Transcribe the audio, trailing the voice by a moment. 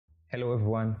Hello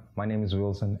everyone, my name is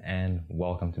Wilson and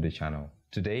welcome to the channel.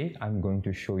 Today I'm going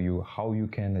to show you how you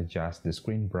can adjust the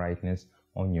screen brightness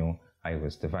on your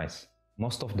iOS device.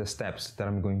 Most of the steps that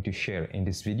I'm going to share in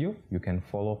this video you can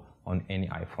follow on any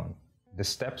iPhone. The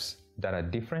steps that are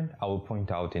different I will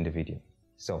point out in the video.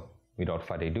 So without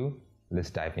further ado, let's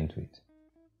dive into it.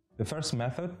 The first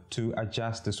method to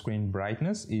adjust the screen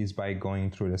brightness is by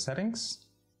going through the settings.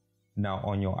 Now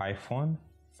on your iPhone,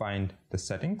 find the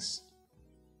settings.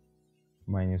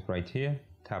 Mine is right here.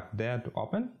 Tap there to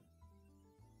open.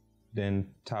 Then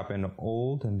tap and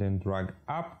hold and then drag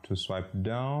up to swipe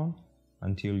down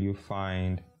until you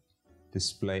find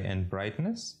display and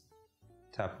brightness.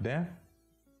 Tap there.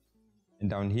 And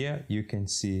down here you can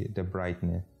see the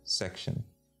brightness section.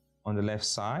 On the left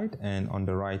side and on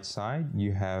the right side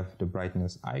you have the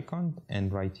brightness icon,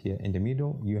 and right here in the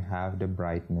middle you have the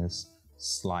brightness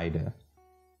slider.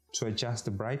 To adjust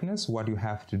the brightness, what you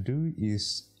have to do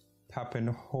is tap and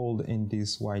hold in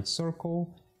this white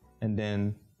circle and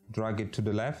then drag it to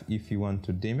the left if you want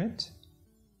to dim it,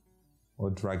 or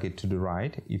drag it to the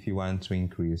right if you want to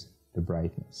increase the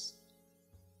brightness.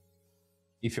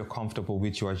 If you're comfortable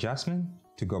with your adjustment,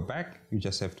 to go back you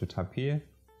just have to tap here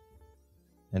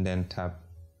and then tap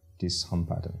this home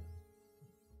button.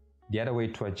 The other way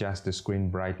to adjust the screen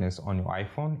brightness on your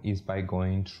iPhone is by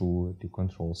going through the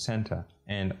control center.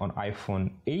 And on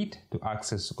iPhone 8, to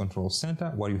access the control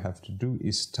center, what you have to do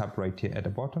is tap right here at the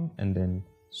bottom and then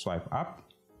swipe up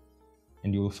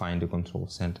and you will find the control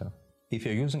center. If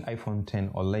you're using iPhone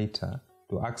 10 or later,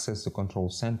 to access the control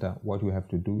center, what you have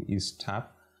to do is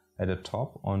tap at the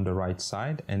top on the right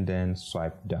side and then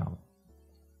swipe down.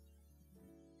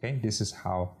 Okay, this is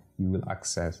how you will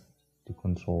access the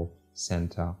control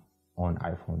center on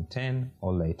iPhone 10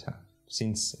 or later.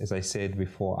 Since, as I said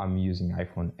before, I'm using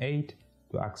iPhone 8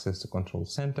 to access the control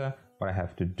center, what I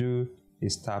have to do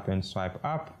is tap and swipe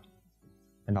up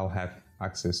and I'll have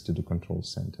access to the control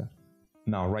center.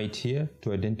 Now right here,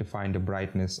 to identify the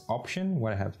brightness option,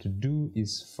 what I have to do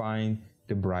is find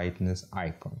the brightness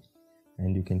icon.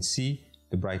 And you can see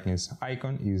the brightness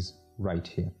icon is right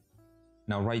here.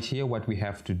 Now right here, what we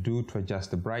have to do to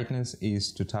adjust the brightness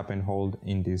is to tap and hold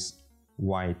in this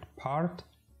white part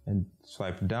and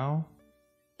swipe down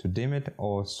to dim it,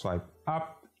 or swipe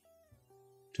up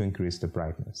to increase the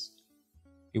brightness.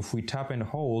 If we tap and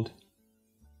hold,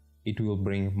 it will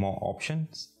bring more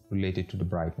options related to the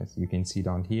brightness. You can see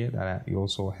down here that you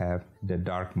also have the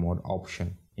dark mode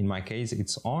option. In my case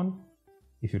it's on.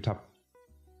 If you tap,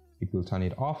 it will turn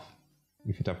it off.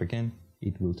 If you tap again,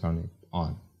 it will turn it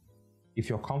on. If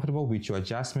you're comfortable with your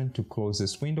adjustment, to close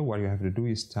this window, what you have to do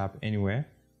is tap anywhere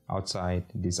outside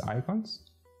these icons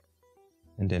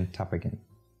and then tap again.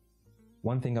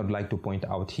 One thing I'd like to point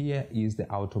out here is the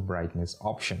auto brightness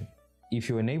option. If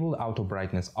you enable the auto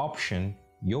brightness option,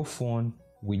 your phone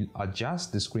will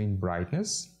adjust the screen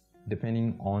brightness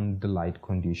depending on the light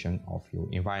condition of your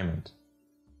environment.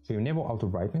 To enable auto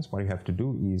brightness, what you have to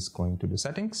do is go into the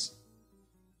settings,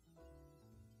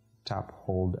 tap,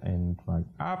 hold and drag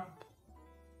up.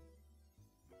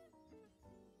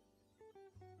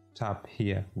 Tap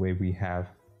here where we have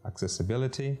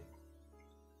accessibility,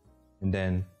 and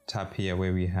then tap here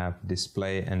where we have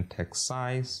display and text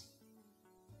size.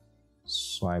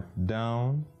 Swipe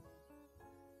down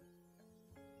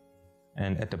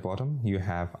and at the bottom you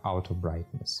have auto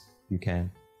brightness. You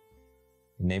can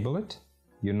enable it.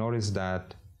 You notice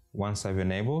that once I've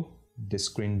enabled, the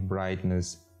screen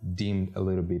brightness dimmed a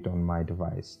little bit on my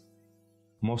device.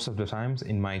 Most of the times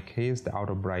in my case the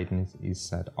auto brightness is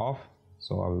set off,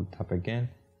 so I will tap again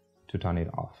to turn it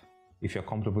off. If you're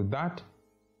comfortable with that,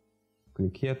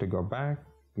 click here to go back,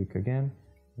 click again,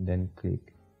 and then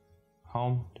click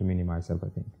home to minimize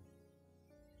everything.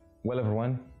 Well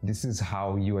everyone, this is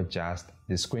how you adjust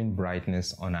the screen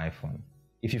brightness on iPhone.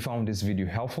 If you found this video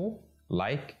helpful,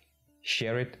 like,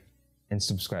 share it, and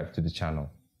subscribe to the channel.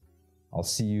 I'll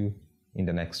see you in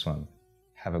the next one.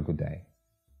 Have a good day.